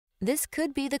This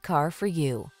could be the car for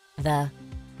you. The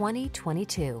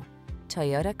 2022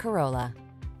 Toyota Corolla.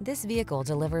 This vehicle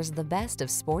delivers the best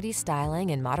of sporty styling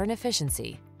and modern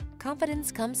efficiency.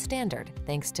 Confidence comes standard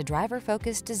thanks to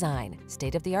driver-focused design,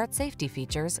 state-of-the-art safety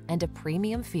features, and a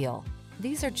premium feel.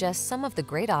 These are just some of the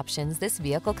great options this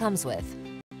vehicle comes with: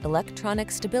 electronic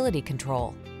stability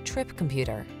control, trip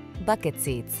computer, bucket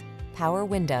seats, power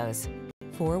windows,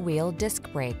 four-wheel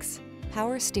disc brakes,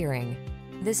 power steering.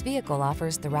 This vehicle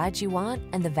offers the ride you want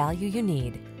and the value you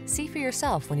need. See for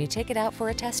yourself when you take it out for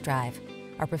a test drive.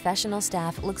 Our professional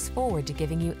staff looks forward to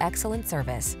giving you excellent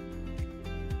service.